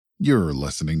You're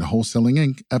listening to Wholesaling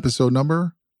Inc., episode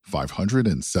number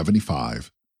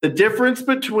 575. The difference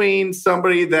between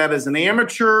somebody that is an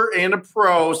amateur and a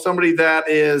pro, somebody that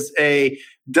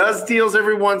does deals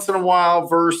every once in a while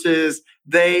versus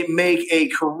they make a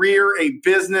career, a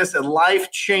business, a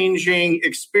life-changing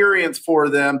experience for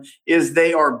them is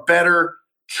they are better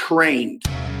trained.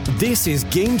 This is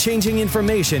game-changing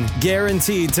information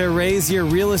guaranteed to raise your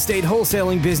real estate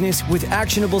wholesaling business with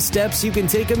actionable steps you can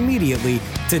take immediately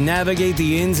to navigate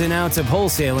the ins and outs of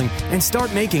wholesaling and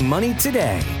start making money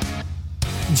today.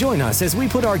 Join us as we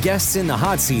put our guests in the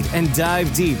hot seat and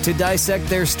dive deep to dissect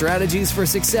their strategies for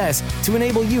success to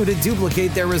enable you to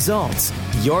duplicate their results.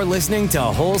 You're listening to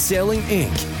Wholesaling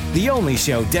Inc., the only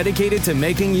show dedicated to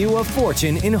making you a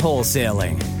fortune in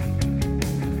wholesaling.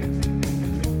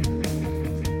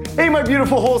 Hey, my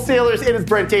beautiful wholesalers, it is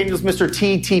Brent Daniels, Mr.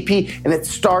 TTP, and it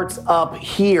starts up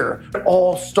here. It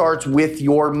all starts with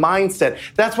your mindset.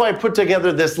 That's why I put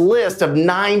together this list of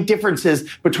 9 differences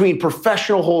between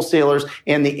professional wholesalers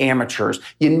and the amateurs.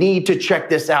 You need to check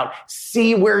this out.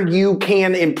 See where you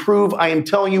can improve. I am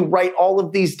telling you, write all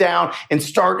of these down and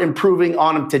start improving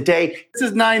on them today. This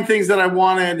is 9 things that I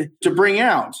wanted to bring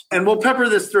out, and we'll pepper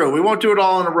this through. We won't do it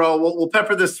all in a row. We'll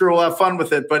pepper this through. We'll have fun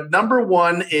with it. But number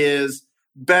 1 is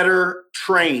better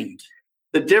trained.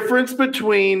 The difference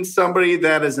between somebody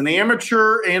that is an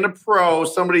amateur and a pro,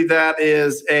 somebody that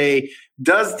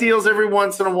does deals every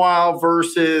once in a while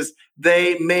versus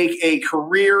they make a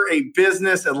career, a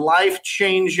business, a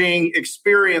life-changing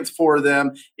experience for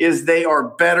them is they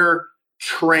are better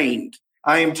trained.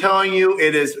 I am telling you,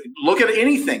 it is. Look at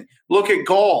anything. Look at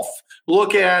golf.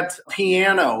 Look at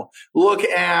piano, look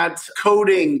at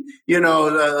coding,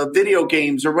 video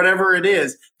games or whatever it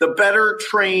is. The better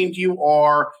trained you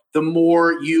are, the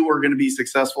more you are going to be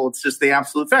successful. It's just the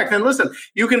absolute fact. And listen,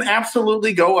 you can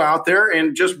absolutely go out there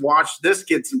and just watch this,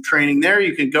 get some training there.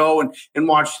 You can go and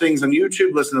watch things on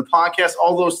YouTube, listen to podcasts,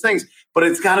 all those things. But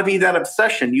it's got to be that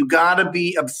obsession. You got to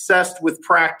be obsessed with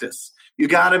practice. You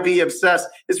got to be obsessed.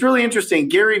 It's really interesting.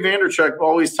 Gary Vaynerchuk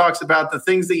always talks about the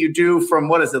things that you do from,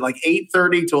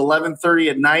 8:30 to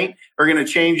 11:30 at night are going to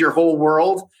change your whole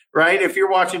world, right? If you're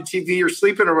watching TV or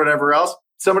sleeping or whatever else,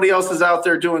 somebody else is out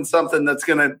there doing something they're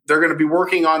going to be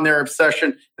working on their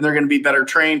obsession and they're going to be better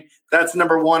trained. That's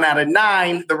number 1 out of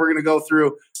 9 that we're going to go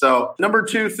through. So number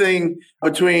 2 thing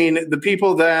between the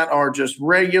people that are just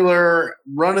regular,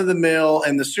 run of the mill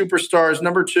and the superstars,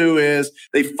 number 2 is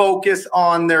they focus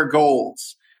on their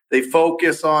goals. They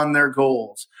focus on their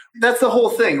goals. That's the whole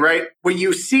thing, right? What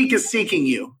you seek is seeking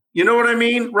you. You know what I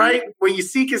mean, right? What you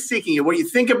seek is seeking you. What you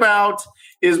think about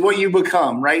is what you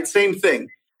become, right? Same thing.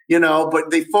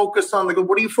 But they focus on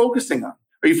what are you focusing on?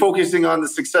 Are you focusing on the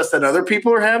success that other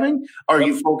people are having? Are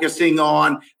you focusing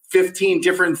on 15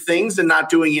 different things and not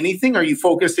doing anything? Are you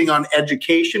focusing on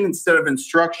education instead of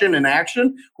instruction and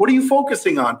action? What are you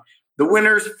focusing on? The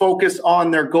winners focus on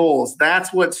their goals.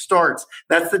 That's what starts.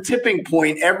 That's the tipping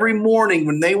point every morning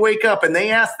when they wake up and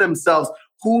they ask themselves,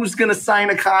 who's going to sign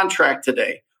a contract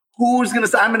today? I'm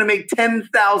going to make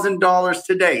 $10,000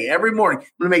 today. Every morning,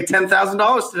 I'm going to make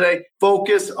 $10,000 today.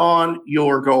 Focus on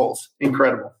your goals.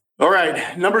 Incredible. All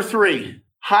right. Number 3,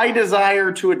 high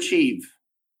desire to achieve.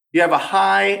 You have a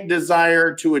high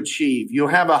desire to achieve.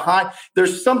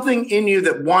 There's something in you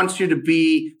that wants you to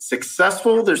be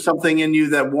successful. There's something in you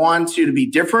that wants you to be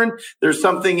different. There's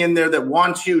something in there that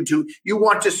you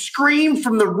want to scream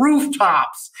from the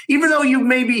rooftops. Even though you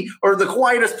maybe are the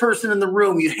quietest person in the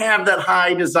room, you have that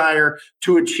high desire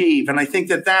to achieve. And I think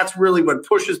that that's really what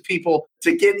pushes people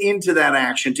to get into that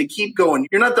action, to keep going.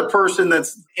 You're not the person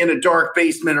that's in a dark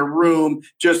basement or room,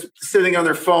 just sitting on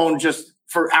their phone, just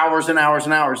for hours and hours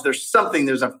and hours. There's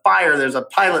a fire, there's a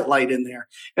pilot light in there.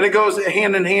 And it goes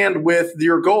hand in hand with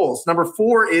your goals. Number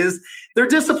 4 is they're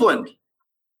disciplined.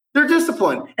 They're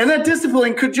disciplined. And that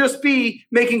discipline could just be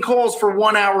making calls for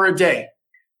 1 hour a day,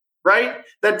 right?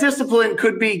 That discipline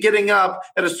could be getting up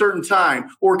at a certain time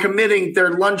or committing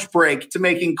their lunch break to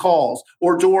making calls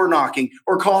or door knocking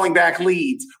or calling back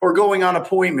leads or going on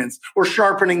appointments or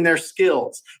sharpening their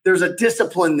skills. There's a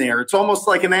discipline there. It's almost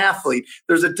like an athlete.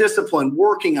 There's a discipline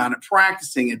working on it,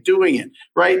 practicing it, doing it,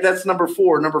 right? That's number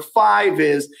 4. Number 5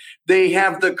 is they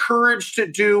have the courage to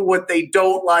do what they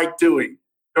don't like doing,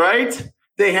 right?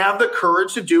 They have the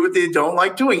courage to do what they don't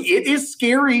like doing. It is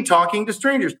scary talking to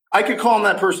strangers. I could calm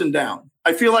that person down.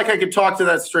 I feel like I could talk to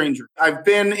that stranger. I've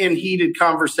been in heated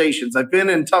conversations. I've been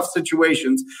in tough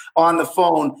situations on the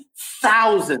phone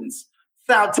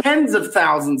tens of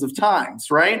thousands of times,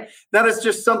 right? That is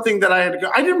just something that I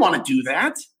didn't want to do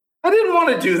that.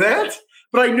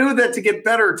 But I knew that to get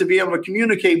better, to be able to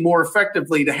communicate more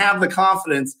effectively, to have the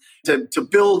confidence, to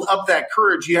build up that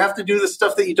courage, you have to do the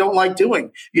stuff that you don't like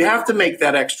doing. You have to make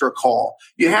that extra call.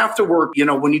 You have to work,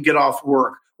 when you get off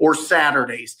work, or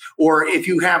Saturdays, or if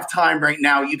you have time right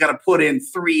now, you got to put in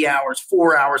 3 hours,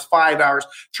 4 hours, 5 hours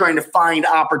trying to find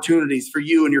opportunities for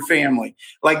you and your family.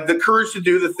 Like the courage to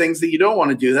do the things that you don't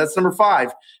want to do. That's number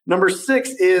 5. Number 6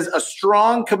 is a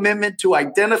strong commitment to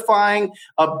identifying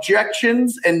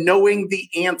objections and knowing the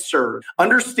answer.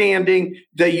 Understanding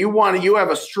that you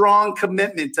have a strong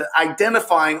commitment to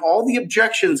identifying all the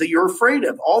objections that you're afraid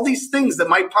of, all these things that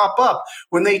might pop up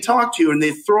when they talk to you, and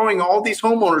all these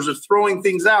homeowners are throwing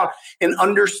things out, and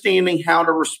understanding how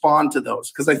to respond to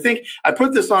those. Because I think I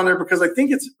put this on there because I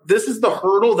think this is the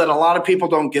hurdle that a lot of people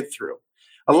don't get through.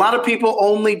 A lot of people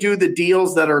only do the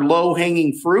deals that are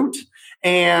low-hanging fruit.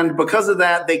 And because of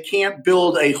that, they can't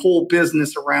build a whole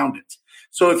business around it.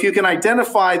 So if you can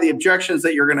identify the objections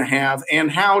that you're going to have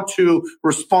and how to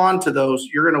respond to those,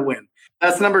 you're going to win.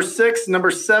 That's number 6.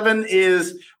 Number 7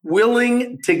 is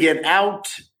willing to get out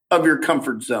of your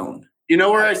comfort zone. You know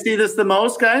where I see this the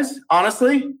most, guys?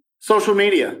 Honestly, social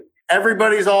media.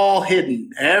 Everybody's all hidden.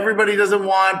 Everybody doesn't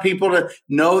want people to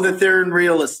know that they're in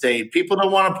real estate. People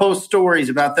don't want to post stories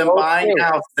about them buying a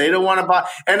house. They don't want to buy.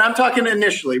 And I'm talking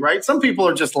initially, right? Some people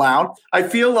are just loud. I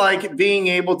feel like being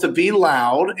able to be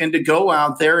loud and to go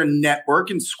out there and network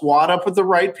and squat up with the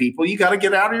right people, you got to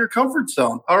get out of your comfort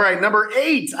zone. All right, number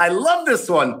 8. I love this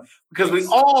one because we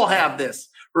all have this.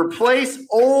 Replace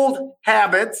old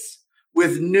habits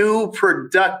with new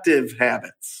productive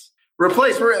habits.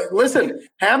 Listen,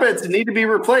 habits need to be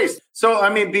replaced. So,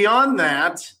 beyond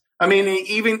that,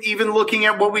 even looking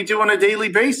at what we do on a daily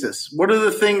basis, what are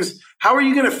the things, how are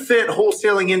you going to fit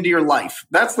wholesaling into your life?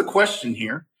 That's the question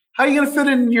here. How are you going to fit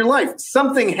it into your life?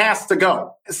 Something has to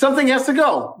go. Something has to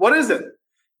go. What is it?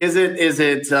 Is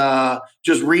it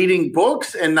just reading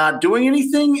books and not doing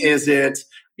anything? Is it,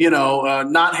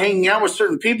 not hanging out with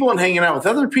certain people and hanging out with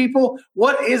other people?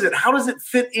 What is it? How does it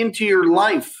fit into your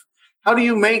life? How do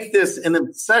you make this an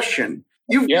obsession?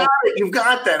 You've got it. You've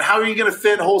got that. How are you going to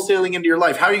fit wholesaling into your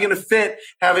life? How are you going to fit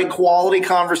having quality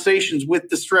conversations with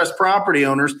distressed property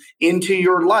owners into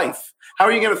your life? How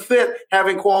are you going to fit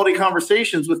having quality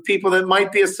conversations with people that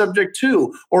might be a subject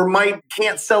to or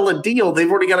can't sell a deal? They've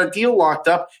already got a deal locked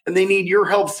up and they need your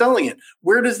help selling it.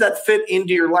 Where does that fit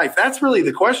into your life? That's really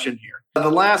the question here. The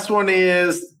last one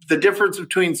is the difference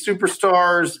between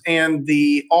superstars and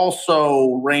the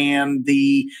also ran,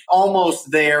 the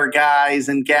almost there guys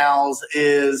and gals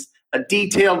is a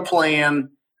detailed plan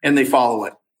and they follow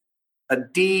it. A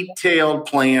detailed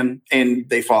plan and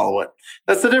they follow it.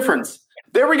 That's the difference.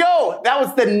 There we go. That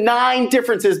was the 9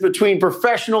 differences between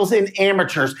professionals and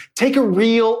amateurs. Take a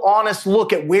real honest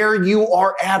look at where you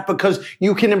are at because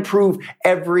you can improve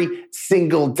every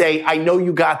single day. I know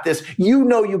you got this. You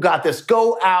know you got this.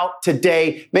 Go out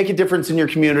today. Make a difference in your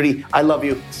community. I love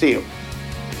you. See you.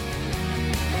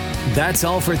 That's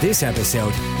all for this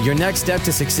episode. Your next step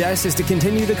to success is to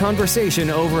continue the conversation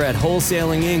over at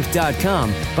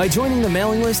wholesalinginc.com by joining the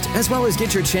mailing list, as well as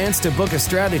get your chance to book a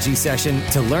strategy session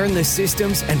to learn the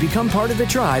systems and become part of the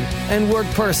tribe and work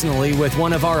personally with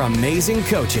one of our amazing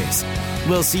coaches.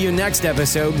 We'll see you next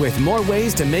episode with more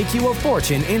ways to make you a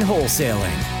fortune in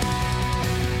wholesaling.